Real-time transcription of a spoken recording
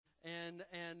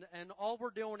and all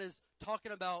we're doing is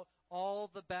talking about all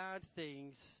the bad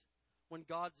things when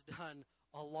God's done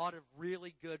a lot of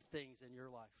really good things in your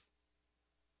life.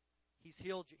 He's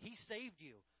healed you. He saved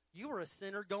you. You were a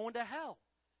sinner going to hell.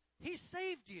 He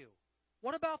saved you.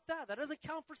 What about that? That doesn't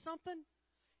count for something?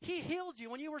 He healed you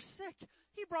when you were sick.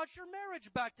 He brought your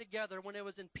marriage back together when it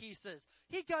was in pieces.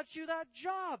 He got you that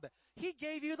job. He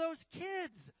gave you those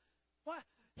kids. What?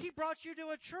 He brought you to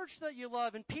a church that you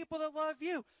love and people that love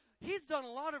you. He's done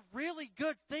a lot of really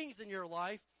good things in your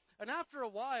life. And after a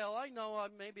while, I know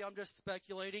maybe I'm just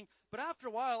speculating, but after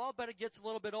a while, I'll bet it gets a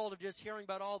little bit old of just hearing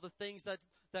about all the things that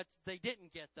they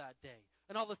didn't get that day.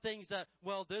 And all the things that,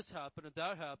 well, this happened and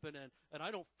that happened and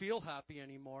I don't feel happy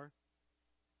anymore.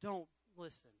 Don't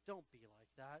be like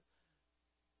that.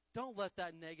 Don't let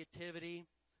that negativity,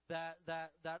 that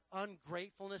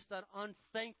ungratefulness, that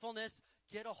unthankfulness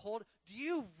get a hold. Do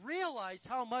you realize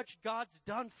how much God's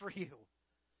done for you?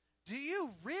 Do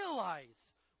you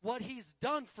realize what He's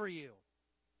done for you?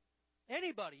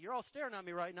 Anybody, you're all staring at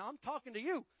me right now. I'm talking to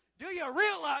you. Do you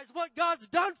realize what God's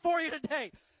done for you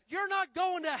today? You're not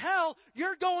going to hell.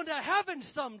 You're going to heaven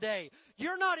someday.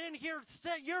 You're not in here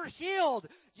sick. You're healed.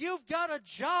 You've got a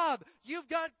job. You've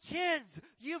got kids.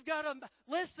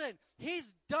 Listen,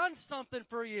 He's done something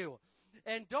for you.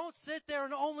 And don't sit there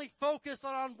and only focus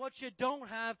on what you don't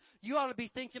have. You ought to be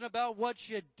thinking about what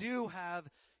you do have.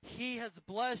 He has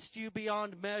blessed you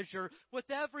beyond measure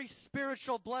with every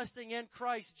spiritual blessing in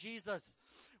Christ Jesus.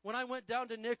 When I went down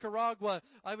to Nicaragua,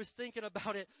 I was thinking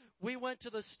about it. We went to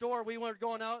the store. We were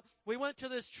going out. We went to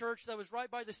this church that was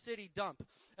right by the city dump.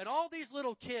 And all these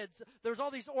little kids, there's all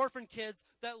these orphan kids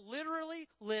that literally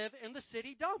live in the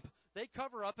city dump. They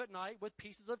cover up at night with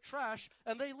pieces of trash,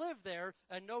 and they live there,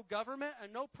 and no government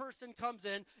and no person comes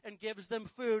in and gives them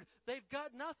food. They've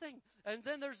got nothing. And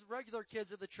then there's regular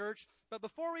kids at the church. But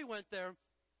before we went there,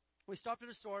 we stopped at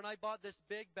a store, and I bought this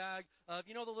big bag of,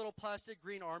 the little plastic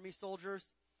green army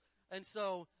soldiers. And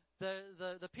so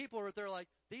the people were there like,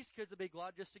 these kids would be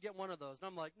glad just to get one of those. And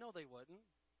I'm like, no, they wouldn't.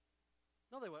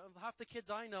 No, they wouldn't. Half the kids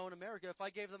I know in America, if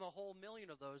I gave them a whole million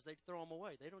of those, they'd throw them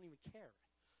away. They don't even care.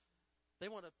 They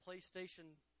want a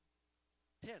PlayStation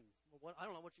 10. I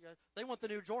don't know what you guys, they want the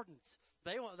new Jordans.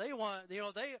 They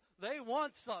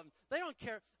want something. They don't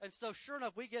care. And so sure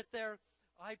enough, we get there.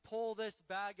 I pull this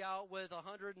bag out with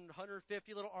 100 and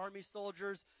 150 little army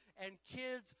soldiers, and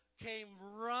kids came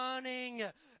running,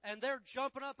 and they're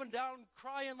jumping up and down,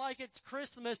 crying like it's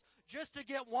Christmas just to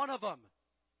get one of them.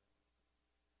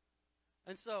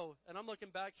 And I'm looking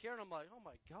back here, and I'm like, oh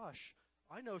my gosh,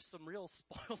 I know some real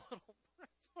spoiled little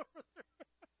brats over there.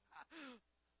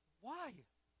 Why?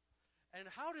 And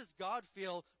how does God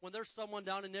feel when there's someone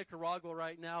down in Nicaragua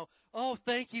right now? Oh,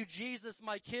 thank you, Jesus.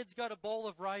 My kids got a bowl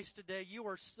of rice today. You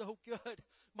are so good.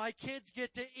 My kids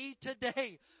get to eat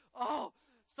today. Oh,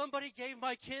 somebody gave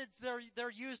my kids their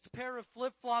used pair of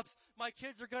flip-flops. My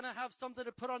kids are going to have something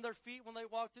to put on their feet when they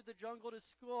walk through the jungle to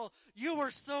school. You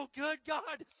are so good,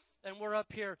 God. And we're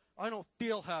up here. I don't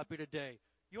feel happy today.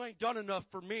 You ain't done enough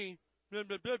for me. Blah,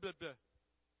 blah, blah, blah, blah.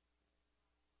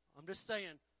 I'm just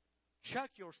saying,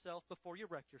 check yourself before you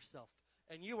wreck yourself.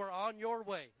 And you are on your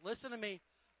way. Listen to me.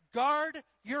 Guard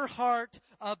your heart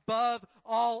above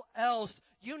all else.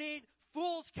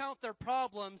 Fools count their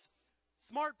problems.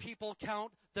 Smart people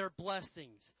count their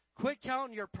blessings. Quit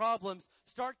counting your problems.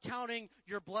 Start counting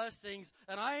your blessings.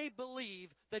 And I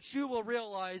believe that you will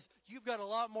realize you've got a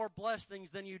lot more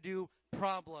blessings than you do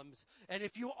problems. And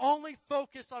if you only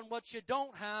focus on what you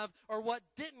don't have or what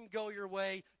didn't go your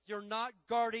way, you're not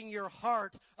guarding your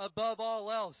heart above all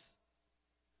else.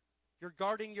 You're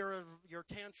guarding your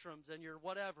tantrums and your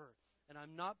whatever. And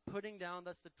I'm not putting down,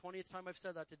 that's the 20th time I've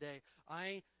said that today.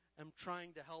 I am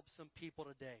trying to help some people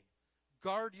today.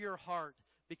 Guard your heart,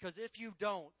 because if you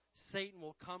don't, Satan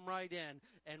will come right in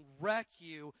and wreck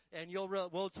you, and you'll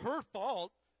realize, well, it's her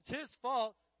fault. It's his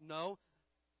fault. No.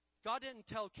 God didn't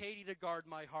tell Katie to guard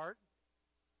my heart.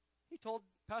 He told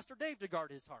Pastor Dave to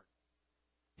guard his heart.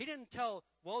 He didn't tell,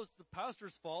 well, it's the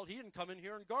pastor's fault. He didn't come in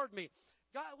here and guard me.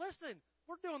 God, listen,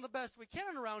 we're doing the best we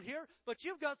can around here, but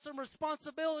you've got some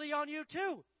responsibility on you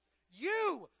too.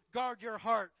 You guard your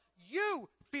heart. You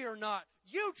fear not.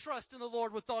 You trust in the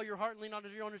Lord with all your heart and lean not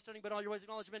on your understanding, but all your ways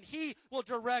acknowledge Him, and He will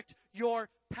direct your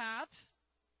paths.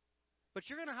 But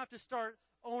you're going to have to start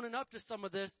owning up to some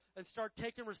of this and start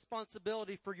taking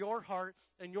responsibility for your heart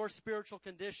and your spiritual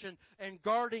condition and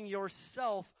guarding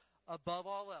yourself above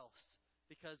all else,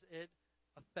 because it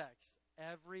affects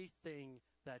everything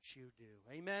that you do.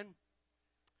 Amen?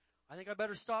 I think I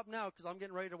better stop now because I'm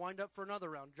getting ready to wind up for another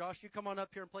round. Josh, you come on up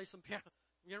here and play some piano.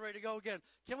 I'm getting ready to go again.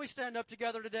 Can we stand up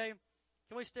together today?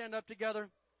 Can we stand up together?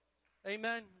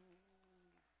 Amen.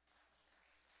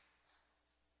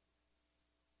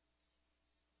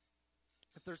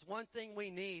 If there's one thing we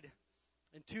need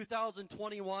in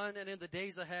 2021 and in the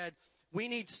days ahead, we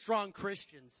need strong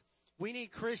Christians. We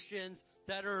need Christians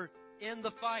that are in the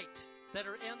fight, that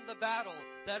are in the battle,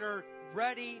 that are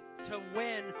ready to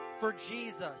win for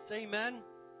Jesus. Amen.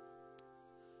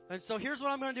 And so here's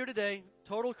what I'm going to do today.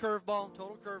 Total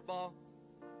curveball.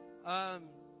 I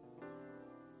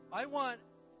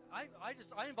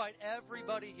invite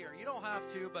everybody here. You don't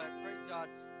have to, but praise God.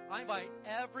 I invite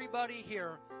everybody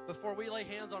here before we lay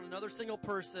hands on another single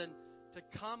person to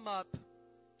come up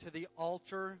to the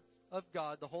altar of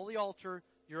God, the holy altar.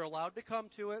 You're allowed to come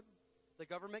to it. The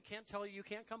government can't tell you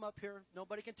can't come up here.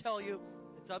 Nobody can tell you.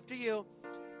 It's up to you.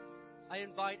 I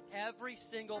invite every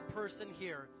single person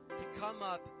here to come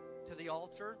up to the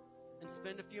altar and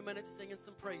spend a few minutes singing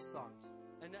some praise songs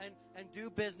and do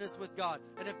business with God.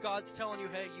 And if God's telling you,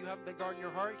 hey, you haven't been guarding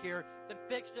your heart here, then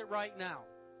fix it right now.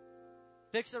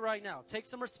 Fix it right now. Take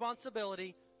some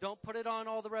responsibility. Don't put it on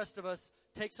all the rest of us.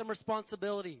 Take some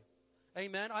responsibility.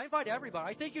 Amen. I invite everybody.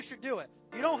 I think you should do it.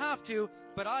 You don't have to,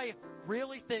 but I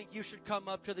really think you should come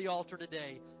up to the altar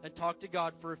today and talk to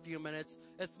God for a few minutes.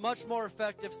 It's much more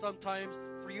effective sometimes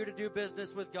for you to do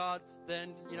business with God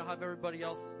than, have everybody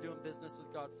else doing business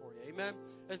with God for you. Amen.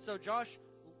 And so Josh,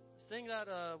 sing that,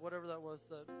 whatever that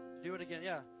was, do it again.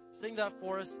 Yeah. Sing that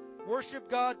for us. Worship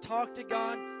God, talk to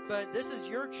God, but this is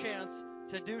your chance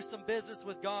to do some business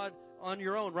with God on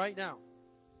your own right now.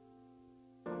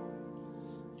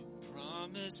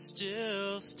 Promise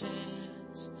still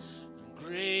stands.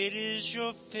 Great is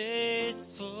your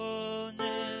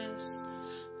faithfulness.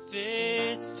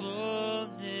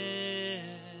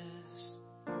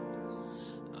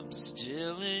 I'm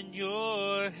still in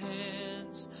your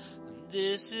hands, and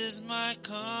this is my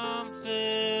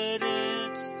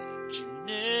confidence that you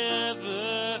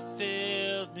never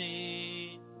failed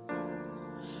me.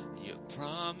 Your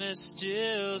promise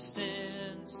still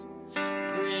stands.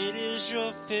 Great is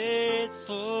your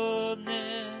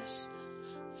faithfulness.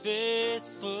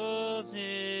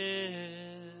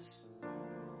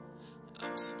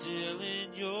 I'm still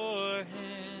in your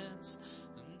hands,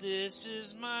 and this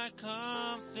is my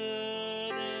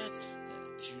confidence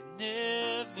that you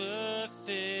never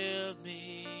failed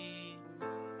me.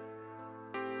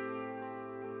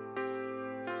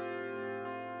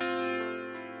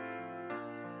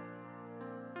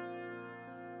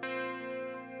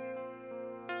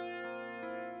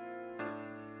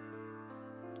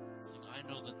 I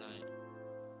know the night,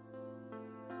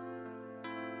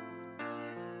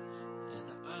 and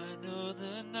I know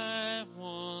the night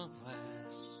won't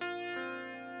last.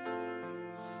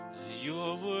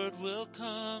 Your word will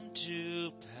come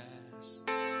to pass.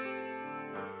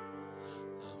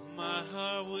 My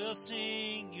heart will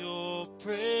sing your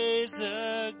praise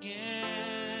again.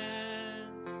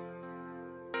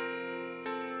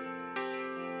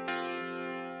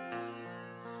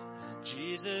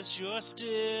 Jesus, you're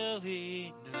still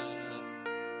enough.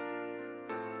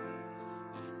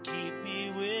 Keep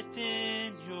me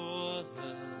within your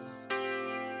love.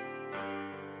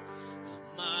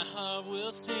 My heart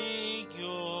will sing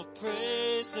your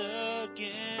praise again.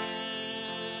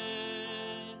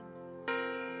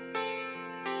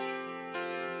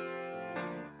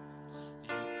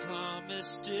 Your promise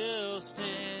still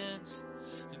stands.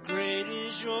 Great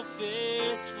is your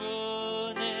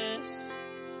faithfulness.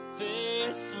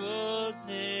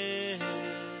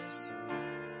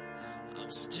 I'm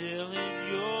still in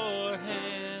your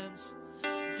hands.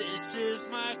 This is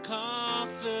my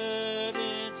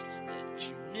confidence that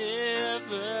you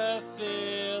never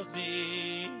failed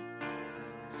me.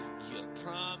 Your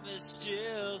promise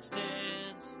still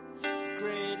stands.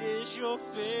 Great is your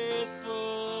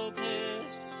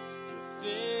faithfulness.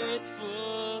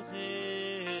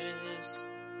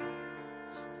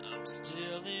 I'm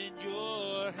still in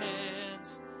your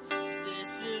hands.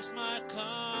 This is my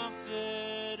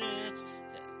confidence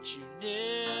that you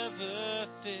never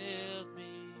failed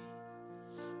me.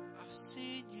 I've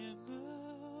seen you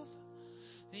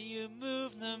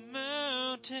move the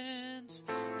mountains,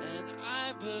 and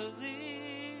I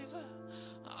believe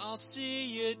I'll see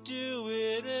you do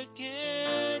it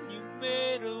again. You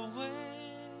made a way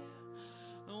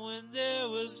when there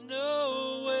was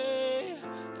no way,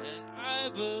 and I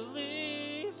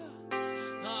believe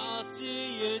I'll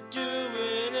see you do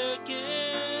it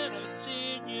again. I've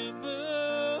seen you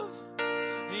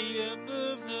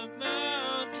move the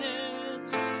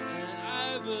mountains, and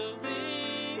I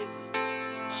believe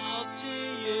I'll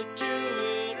see you do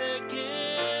it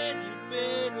again. You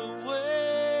made a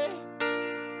way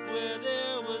where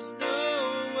there was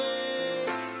no way,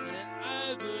 and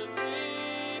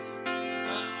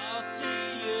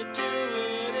do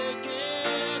it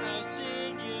again. I've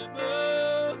seen you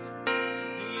move.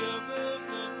 You move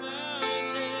the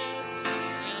mountains,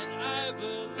 and I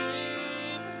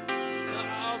believe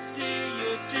I'll see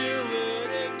you do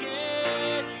it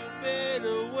again. You made a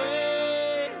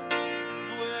way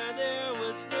where there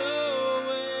was no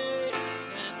way,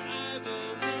 and I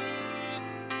believe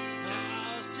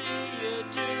I'll see you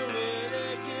do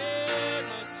it again.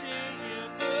 I've seen you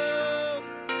move.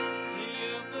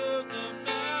 You move the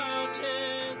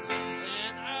mountains,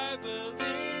 and I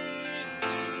believe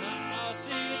I'll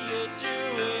see you do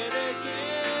it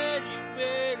again. You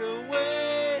made a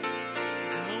way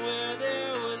where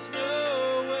there was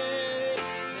no way,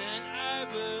 and I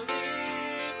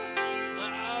believe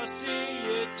I'll see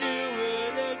you do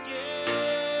it again.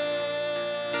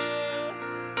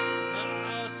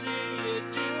 I'll see you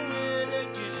do it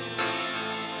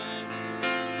again.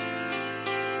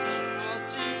 I'll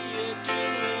see you do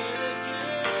it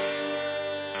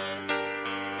again.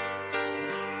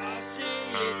 I'll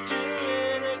see you do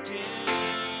it again.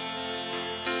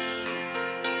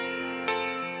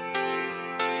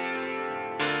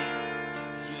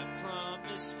 Your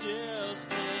promise still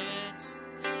stands.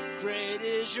 Great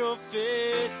is your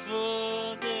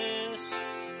faithfulness,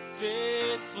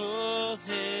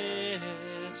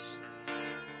 faithfulness.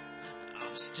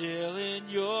 I'm still in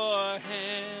your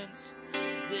hands.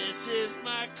 This is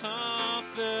my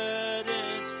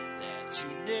confidence that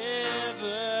you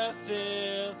never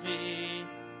fail me.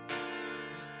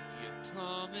 Your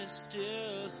promise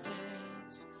still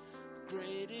stands.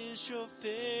 Great is your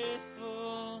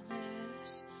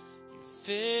faithfulness, your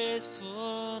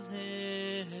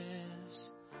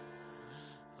faithfulness.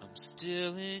 I'm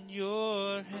still in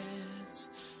your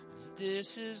hands.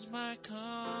 This is my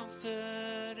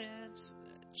confidence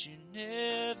that you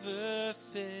never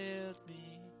failed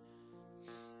me.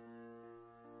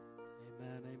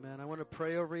 Amen, amen. I want to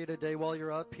pray over you today while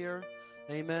you're up here.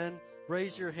 Amen.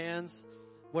 Raise your hands.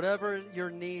 Whatever your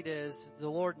need is, the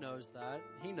Lord knows that.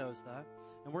 He knows that.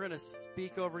 And we're going to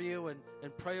speak over you and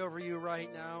pray over you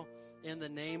right now in the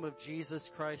name of Jesus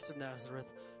Christ of Nazareth.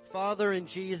 Father, in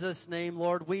Jesus' name,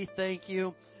 Lord, we thank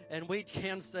you, and we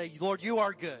can say, Lord, you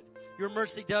are good. Your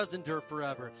mercy does endure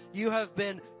forever. You have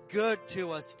been good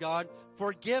to us, God.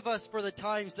 Forgive us for the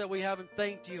times that we haven't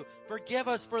thanked you. Forgive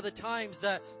us for the times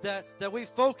that we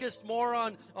focused more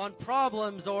on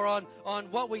problems or on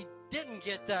what we didn't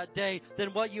get that day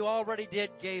than what you already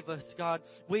gave us, God.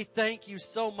 We thank you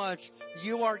so much.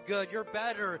 You are good. You're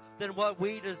better than what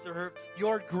we deserve.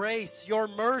 Your grace, your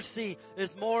mercy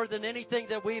is more than anything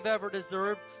that we've ever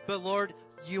deserved. But Lord,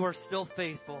 you are still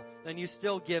faithful and you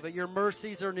still give it. Your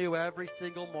mercies are new every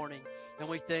single morning, and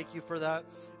we thank you for that.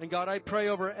 And God, I pray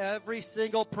over every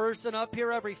single person up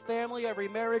here, every family, every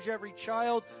marriage, every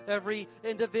child, every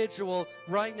individual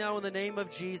right now in the name of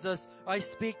Jesus. I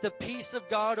speak the peace of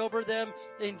God over them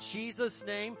in Jesus'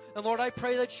 name. And Lord, I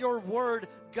pray that your word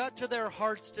gut to their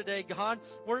hearts today, God.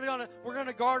 We're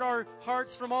gonna guard our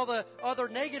hearts from all the other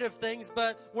negative things,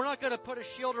 but we're not gonna put a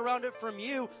shield around it from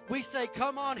you. We say,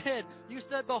 come on in. You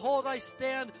said, behold, I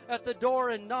stand at the door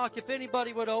and knock. If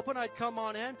anybody would open, I'd come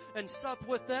on in and sup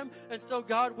with them. And so,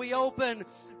 God, we open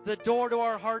the door to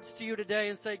our hearts to you today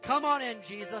and say, come on in,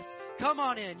 Jesus. Come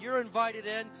on in. You're invited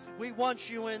in. We want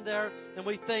you in there. And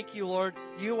we thank you, Lord.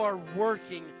 You are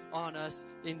working on us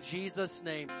in Jesus'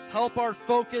 name. Help our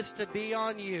focus to be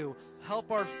on you.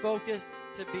 Help our focus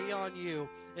to be on you.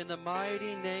 In the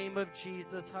mighty name of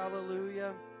Jesus.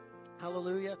 Hallelujah.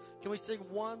 Hallelujah. Can we sing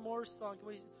one more song? Can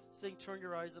we sing Turn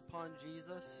Your Eyes Upon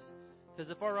Jesus? Because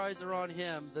if our eyes are on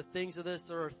him, the things of this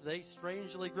earth, they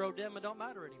strangely grow dim and don't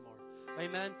matter anymore.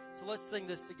 Amen. So let's sing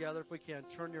this together if we can.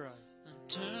 Turn your eyes.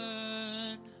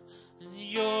 Turn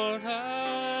your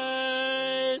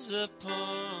eyes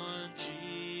upon Jesus.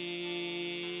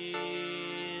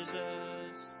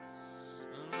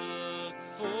 Look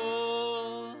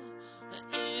full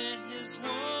in his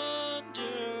wonderful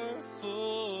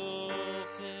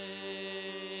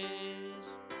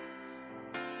face,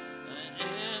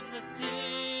 and the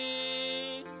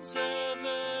things of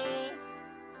earth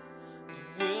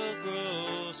will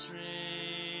grow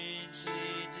strangely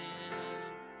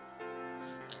dim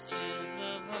in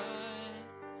the light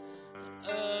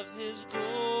of his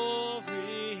glory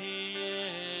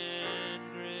and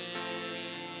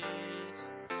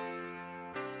grace.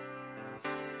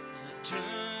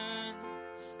 Turn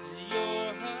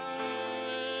your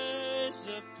eyes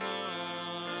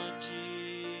upon Jesus.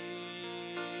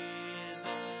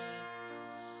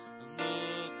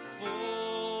 Look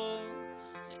full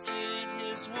in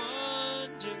his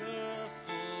wonderful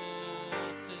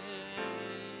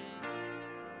face,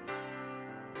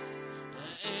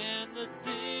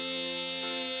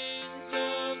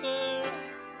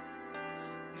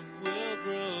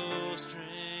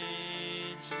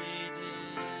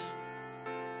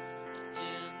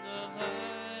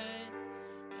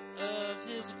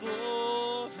 His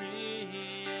glory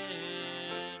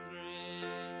and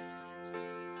grace.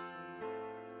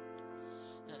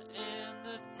 And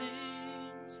the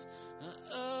things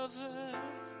of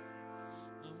earth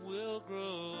will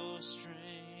grow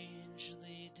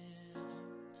strangely dim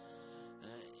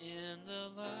in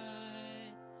the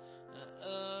light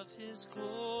of His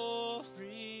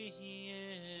glory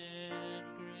and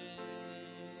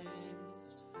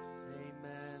grace.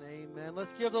 Amen, amen.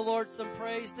 Let's give the Lord some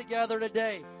praise together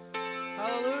today.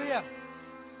 Hallelujah.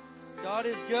 God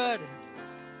is good.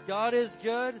 God is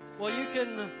good. Well, you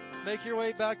can make your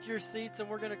way back to your seats and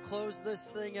we're going to close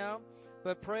this thing out.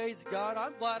 But praise God.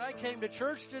 I'm glad I came to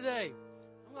church today.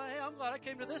 I'm glad I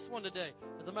came to this one today.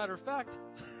 As a matter of fact.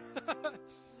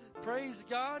 Praise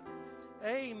God.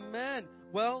 Amen.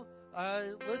 Well,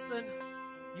 listen,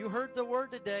 you heard the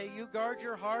word today. You guard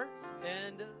your heart.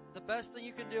 And the best thing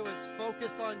you can do is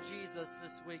focus on Jesus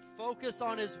this week. Focus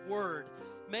on His word.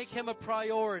 Make Him a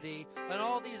priority. And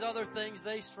all these other things,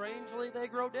 they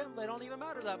grow dim. They don't even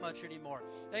matter that much anymore.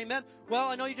 Amen. Well,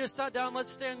 I know you just sat down.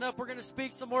 Let's stand up. We're going to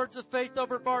speak some words of faith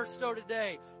over Barstow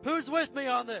today. Who's with me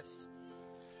on this?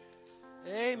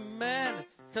 Amen.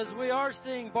 Because we are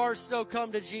seeing Barstow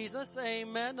come to Jesus.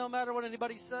 Amen. No matter what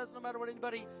anybody says, no matter what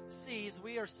anybody sees,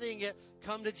 we are seeing it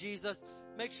come to Jesus.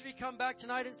 Make sure you come back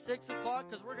tonight at 6 o'clock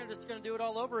because we're just going to do it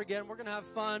all over again. We're going to have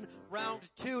fun round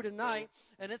 2 tonight,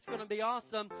 and it's going to be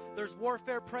awesome. There's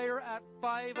warfare prayer at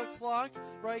 5 o'clock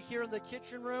right here in the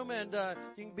kitchen room, and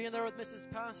you can be in there with Mrs.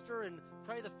 Pastor and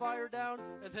pray the fire down,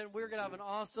 and then we're going to have an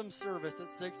awesome service at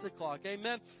 6 o'clock.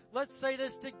 Amen. Let's say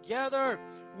this together.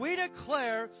 We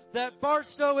declare that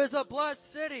Barstow is a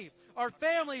blessed city. Our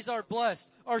families are blessed.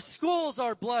 Our schools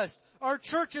are blessed. Our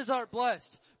churches are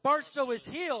blessed. Barstow is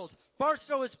healed.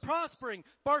 Barstow is prospering.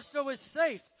 Barstow is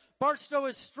safe. Barstow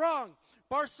is strong.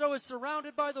 Barstow is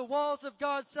surrounded by the walls of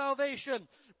God's salvation.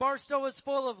 Barstow is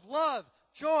full of love,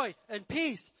 joy, and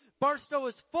peace. Barstow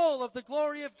is full of the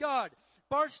glory of God.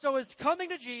 Barstow is coming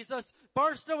to Jesus.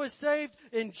 Barstow is saved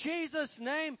in Jesus'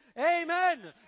 name. Amen.